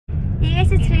Hey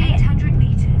guys, it's Rei. 800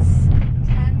 meters.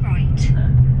 Turn right.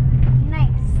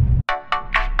 Nice.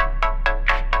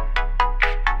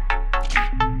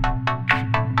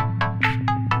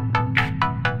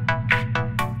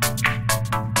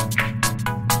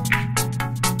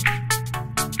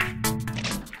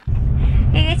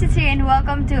 Hey guys, it's Rei and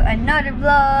welcome to another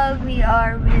vlog. We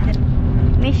are with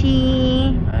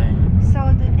Mishi. Hi.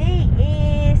 So today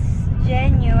is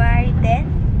January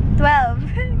 10th? 12.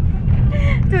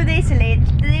 2 days late.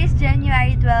 Today is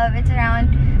January 12. It's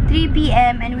around 3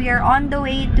 p.m. and we are on the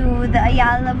way to the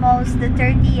Ayala Malls, the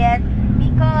 30th.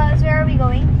 Because where are we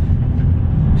going?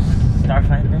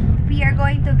 Starfinder? We are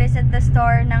going to visit the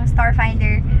store ng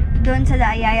Starfinder dun sa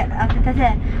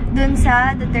dun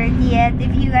sa the 30th.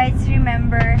 If you guys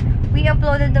remember, we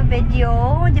uploaded the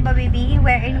video, di ba baby,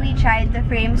 wherein we tried the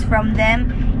frames from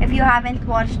them. If you haven't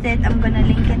watched it, I'm gonna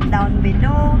link it down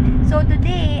below. So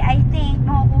today, I think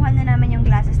makukuha na namin yung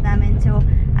glasses namin. So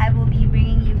I will be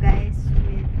bringing you guys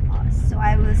with us. So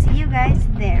I will see you guys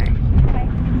there. Bye.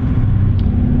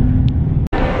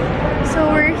 So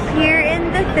we're here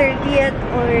in the 30th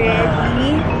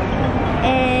already.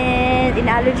 And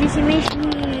in-allergy si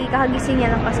Mishi. Kakagising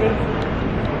niya lang kasi.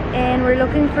 And we're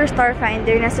looking for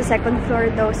Starfinder. Nasa second floor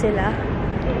daw sila.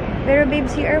 Pero babe,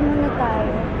 CR muna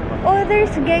tayo. Oh, there's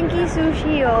Genki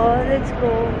Sushi, oh. Let's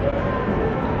go.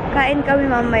 Kain kami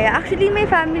mamaya. Actually, may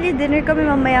family dinner kami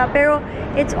mamaya. Pero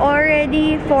it's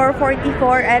already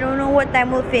 4:44. I don't know what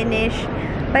time we'll finish.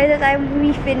 By the time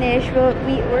we finish, we're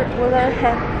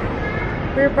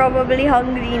probably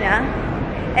hungry na.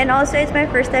 And also, it's my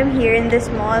first time here in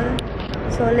this mall.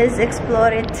 So, let's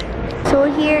explore it. So,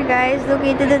 here, guys,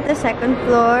 located at the second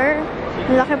floor.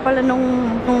 Malaki pala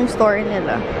nung store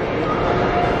nila.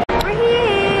 We're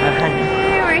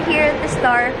here! We're here at the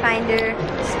Starfinder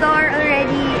store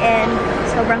already. And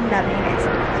sobrang dami, guys.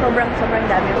 Sobrang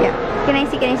dami. Yeah. Can I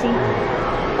see?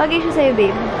 Okay siya sa'yo,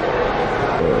 babe.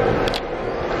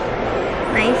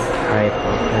 Nice.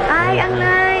 Ay, ang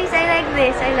nice!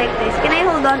 I like this. Can I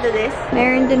hold on to this?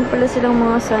 Meron din pala silang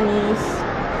mga sunnies.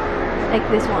 Like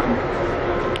this one.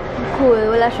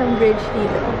 Cool. Wala siyang bridge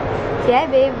dito. Say hi,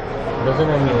 babe. Those are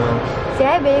the new ones. Say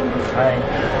hi, babe. Hi.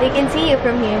 They can see you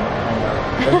from here.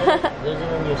 Those are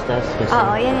the new stuff.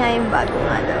 Oo, yan nga yung bago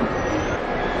nga daw.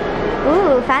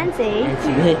 Ooh, fancy.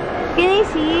 Sige. Can I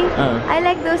see? I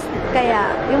like those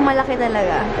kaya. Yung malaki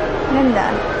talaga.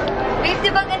 Ganda. Babe, di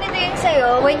ba ganito yung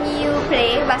sa'yo when you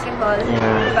play basketball?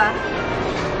 Yeah. Diba?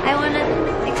 I wanna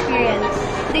experience.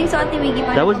 Ito yung suot ni Wiggy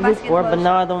pa. That was before, but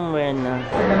now I don't wear na.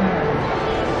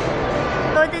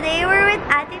 So today we're with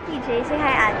Ate PJ. Say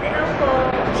hi, Ate.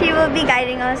 She will be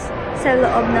guiding us sa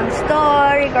loob ng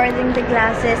store regarding the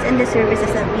glasses and the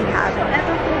services that we have.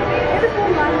 Ito po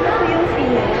man, ito yung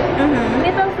female.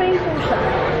 Metal frame po siya.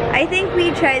 I think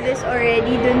we tried this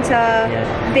already dun sa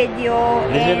video.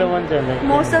 These are the ones I like.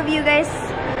 Most of you guys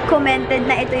commented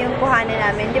na ito yung kuhanan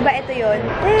namin. Diba ito yun?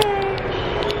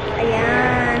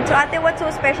 Ayan. So ate, what's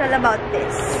so special about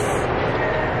this?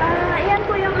 Ayan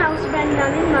po yung house brand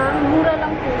namin, ma'am. Mura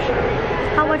lang po siya.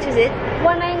 How much is it?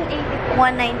 1980.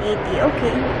 1980.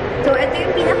 Okay. So ito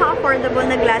yung pinaka-affordable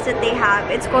na glass that they have.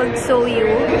 It's called SOU.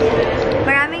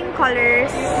 Maraming colors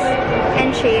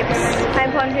and shapes.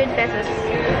 500 pesos.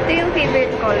 Ito yung favorite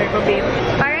color ko, babe.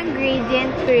 Parang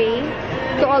gradient gray.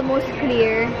 So almost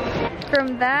clear.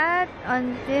 From that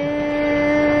until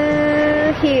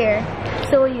here.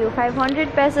 SOU,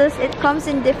 500 pesos. It comes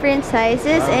in different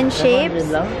sizes and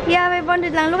shapes. 500 lang? Yeah,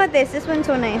 500 lang. Look at this. This one's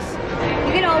so nice.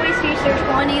 You can always research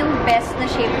kung ano yung best na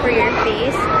shape for your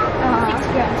face. 6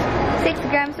 grams.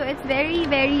 6 grams. So it's very,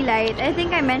 very light. I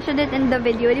think I mentioned it in the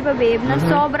video, di ba, babe? Na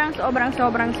sobrang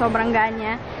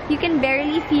ganya. You can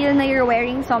barely feel na you're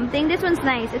wearing something. This one's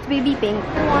nice. It's baby pink.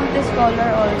 I want this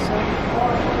color also.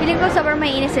 Feeling ko sobrang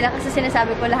mainis sila kasi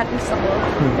sinasabi ko lahat gusto ko.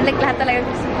 Like, lahat talaga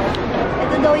gusto ko.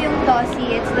 Ito daw yung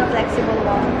Tossy. It's the flexible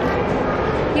one.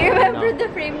 You remember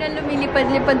the frame na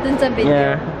lumilipad-lipad dun sa video?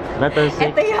 Yeah. Not the 6.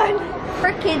 Ito yun.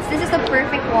 For kids, this is the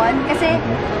perfect one. Kasi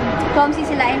clumsy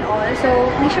sila and all. So,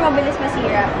 hindi siya mabilis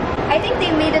masira. I think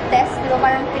they made a test. Diba?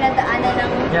 Parang pinadaanan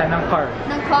ng... Yeah, ng car.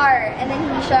 Ng car. And then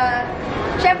hindi siya...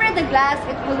 Syempre, the glass,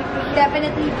 it will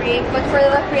definitely break. But for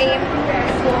the frame,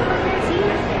 so... See?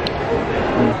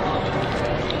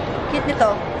 Cute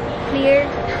nito. Clear.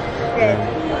 Red.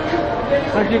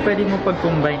 Actually, pwede mo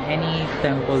pag-combine any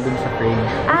temple dun sa frame.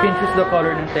 You can choose the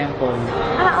color ng temple.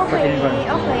 Okay.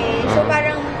 Okay. So,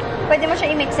 parang pwede mo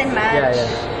siya i-mix and match.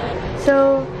 Yeah.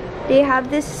 So, they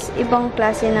have this ibang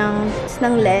klase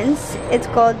ng lens. It's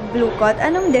called blue cut.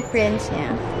 Anong difference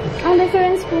niya? Ang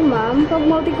difference po, ma'am, pag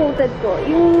multi-coated po,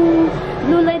 yung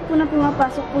blue light po na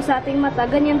pumapasok po sa ating mata,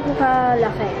 ganyan po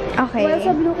kalaki. Okay. While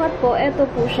sa blue cut po, eto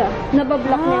po siya.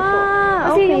 Nabablock niya po.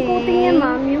 Kasi okay. yung coating niya,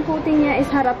 ma'am, yung coating niya is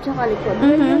harap tsaka likod.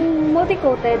 While yung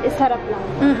multi-coated is harap lang.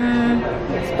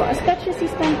 Yes po. Scratch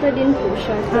resistant pa din po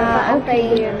siya. So,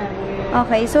 Okay.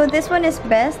 Okay, so this one is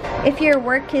best if your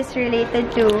work is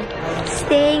related to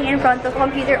staying in front of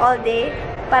computer all day.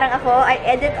 Parang ako, I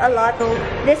edit a lot. So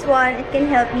this one, it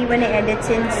can help me when I edit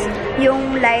since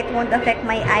yung light won't affect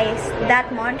my eyes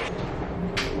that much.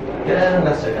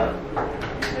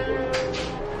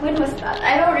 When was that?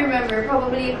 I don't remember.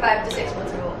 Probably 5 to 6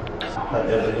 months ago.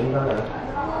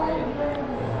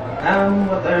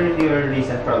 What are your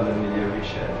recent problems with your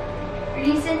vision?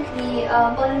 Recently,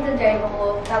 pag nag-drive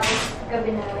ako, tapos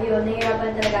gabi na, yun,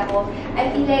 nahihirapan talaga ako.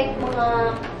 I feel like mga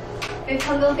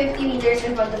hanggang 50 meters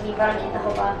in front of me, parang kita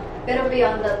ko pa. Pero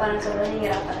beyond that, parang sobrang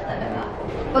nahihirapan na talaga ako.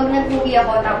 Pag nag-movie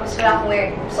ako, tapos wala akong wear,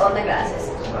 suot na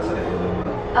glasses.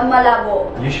 Ang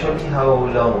malabo. Usually, how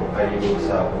long are you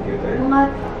sa computer? Mga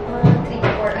 3 to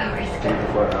 4 hours. 3 to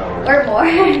 4 hours. Or more.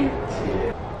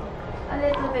 Sige. A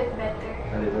little bit better.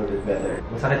 A little bit better.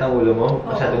 Masakit ang ulo mo?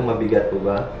 Masyadong mabigat po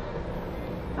ba?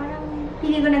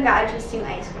 Hindi ko nag-a-adjust yung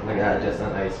eyes ko. Nag-a-adjust ang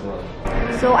eyes mo.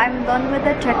 So, I'm done with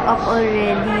the check-up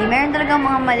already. Meron talagang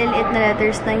mga maliliit na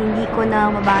letters na hindi ko na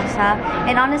mabasa.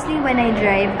 And honestly, when I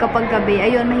drive, kapag gabi,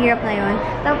 ayun, mahirap na yun.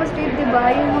 Tapos,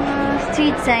 diba, yung mga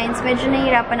street signs, medyo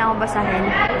nahihirapan ako basahin.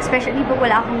 Especially pag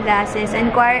wala akong glasses. And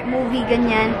movie,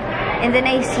 ganyan. And then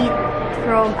I see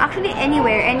from, actually,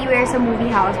 anywhere sa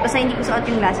movie house. Basta hindi ko suot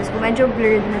yung glasses ko. Medyo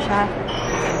blurred na siya.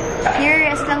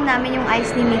 Nire-rest lang namin yung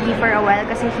eyes ni Miggy for a while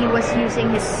kasi he was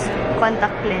using his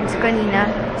contact lens kanina.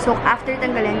 So, after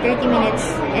tanggalin, 30 minutes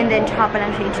and then tsaka pa lang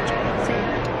siya i-check. So,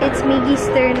 it's Miggy's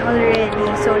turn already.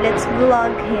 So, let's vlog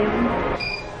him.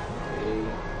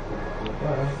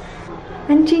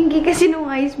 Ang chinky kasi nung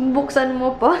eyes mo, buksan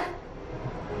mo pa.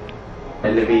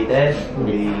 Elevated,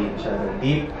 hindi masyadong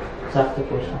deep. Sakto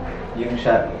po siya. Yung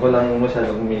walang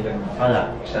masyadong umilang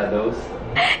shadows.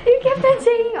 You kept on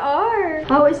saying R.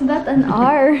 How is that an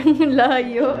R?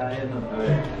 Layo.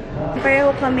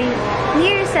 Pareho kami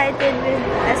nearsighted with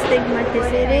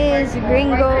astigmatism.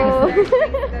 Gringo.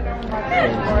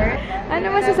 Ano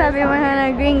masasabi mo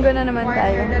na gringo na naman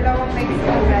tayo?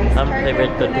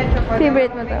 Favorite ko din.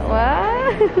 Favorite mo to?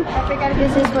 Wow!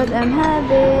 This is what I'm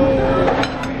having.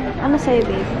 Ano sa'yo,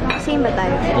 babe? Same ba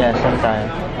tayo? Yeah, same tayo.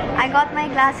 I got my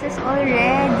glasses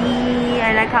already.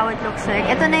 I like how it looks like.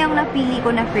 Ito na yung napili ko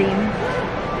na frame.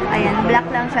 Ayan, black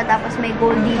lang siya. Tapos may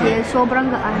gold detail. Sobrang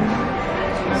gaan.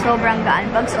 Sobrang gaan.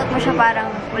 Pag suot mo siya,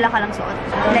 parang wala ka lang suot.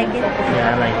 Like it?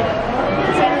 Yeah, I like it.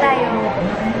 Same tayo.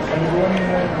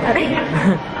 Aray.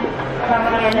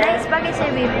 Ayan, nice bagay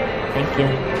sa'yo, babe. Thank you.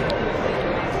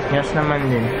 Yes naman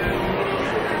din.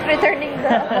 Returning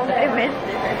the compliment.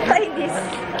 Try this.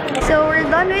 So, we're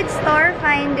done with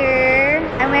Starfinder.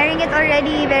 I'm wearing it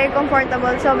already. Very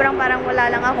comfortable. Sobrang parang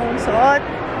wala lang akong suot.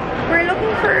 We're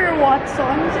looking for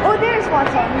Watsons. Oh, there's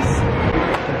Watsons.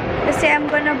 Kasi I'm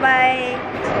gonna buy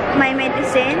my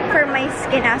medicine for my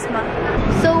skin asthma.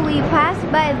 So, we passed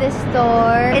by this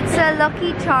store. It's a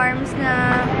Lucky Charms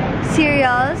na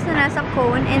cereals na nasa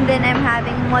cone. And then, I'm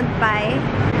having mud pie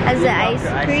as the ice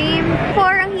cream.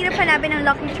 Ang hirap hanapin ng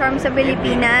Lucky Charms sa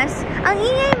Pilipinas. Ang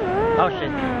ingay mo! Oh,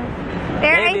 shit.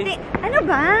 Pero Baby. I think, ano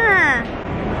ba?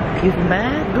 You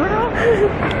mad, girl?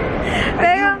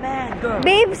 Pero, you mad, girl?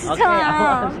 Babe, stop!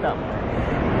 Okay, stop.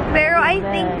 Pero I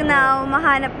think now,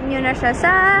 mahanap nyo na siya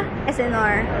sa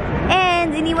SNR.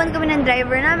 And, iniwan kami ng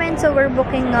driver namin, so we're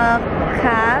booking a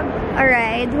cab, a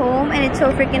ride home, and it's so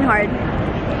freaking hard.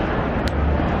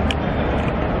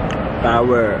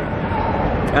 Power.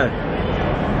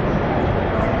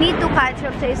 Need to catch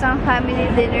up sa isang family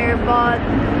dinner, but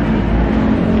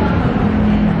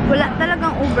wala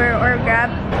talagang Uber or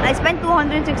Grab. I spent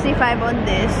 265 on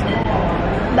this.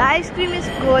 The ice cream is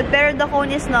good, pero the cone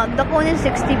is not. The cone is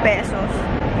 60 pesos.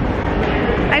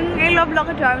 I love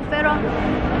Lucky Charms, pero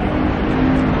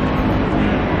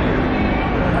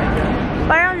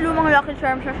parang lumang Lucky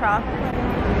Charms siya.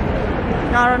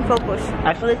 Not on focus.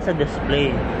 Actually, it's a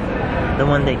display. The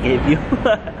one they gave you.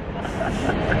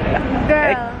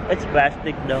 Girl. It's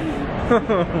plastic though.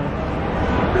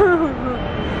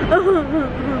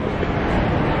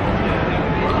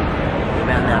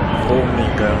 Around that foamy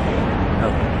girl.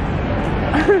 Okay.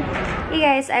 Hey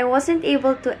guys, I wasn't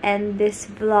able to end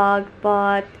this vlog,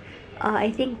 but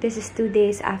I think this is 2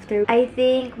 days after. I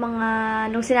think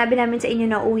nung sinabi namin sa inyo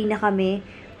na uwi na kami,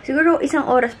 Siguro 1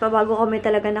 oras pa bago kami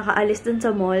talaga nakaalis dun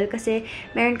sa mall kasi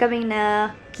meron kaming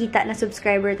nakita na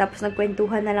subscriber tapos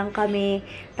nagkwentuhan na lang kami.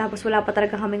 Tapos wala pa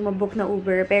talaga kaming mabook na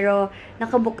Uber pero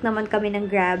nakabook naman kami ng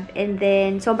Grab and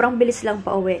then sobrang bilis lang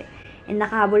pa uwi. And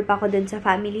nakahabol pa ako dun sa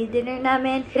family dinner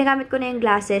namin. Ginagamit ko na yung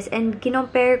glasses and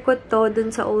kinompare ko to dun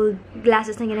sa old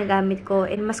glasses na ginagamit ko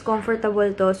and mas comfortable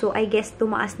to. So, I guess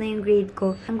tumaas na yung grade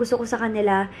ko. Ang gusto ko sa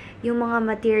kanila, yung mga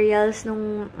materials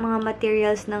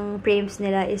ng frames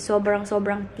nila is sobrang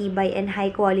tibay and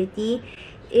high quality.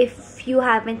 If you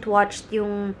haven't watched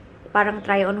yung parang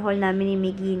try-on haul namin ni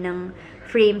Miggy ng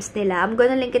frames nila. I'm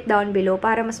gonna link it down below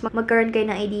para mas magkaroon kayo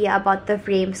ng idea about the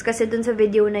frames. Kasi dun sa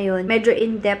video na yun, medyo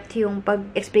in-depth yung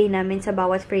pag-explain namin sa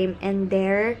bawat frame and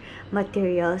their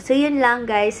material. So, yun lang,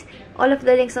 guys. All of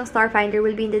the links ng Starfinder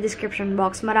will be in the description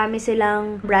box. Marami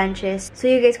silang branches.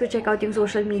 So, you guys could check out yung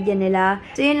social media nila.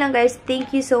 So, yun lang, guys.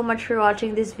 Thank you so much for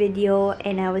watching this video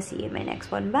and I will see you in my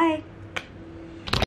next one. Bye!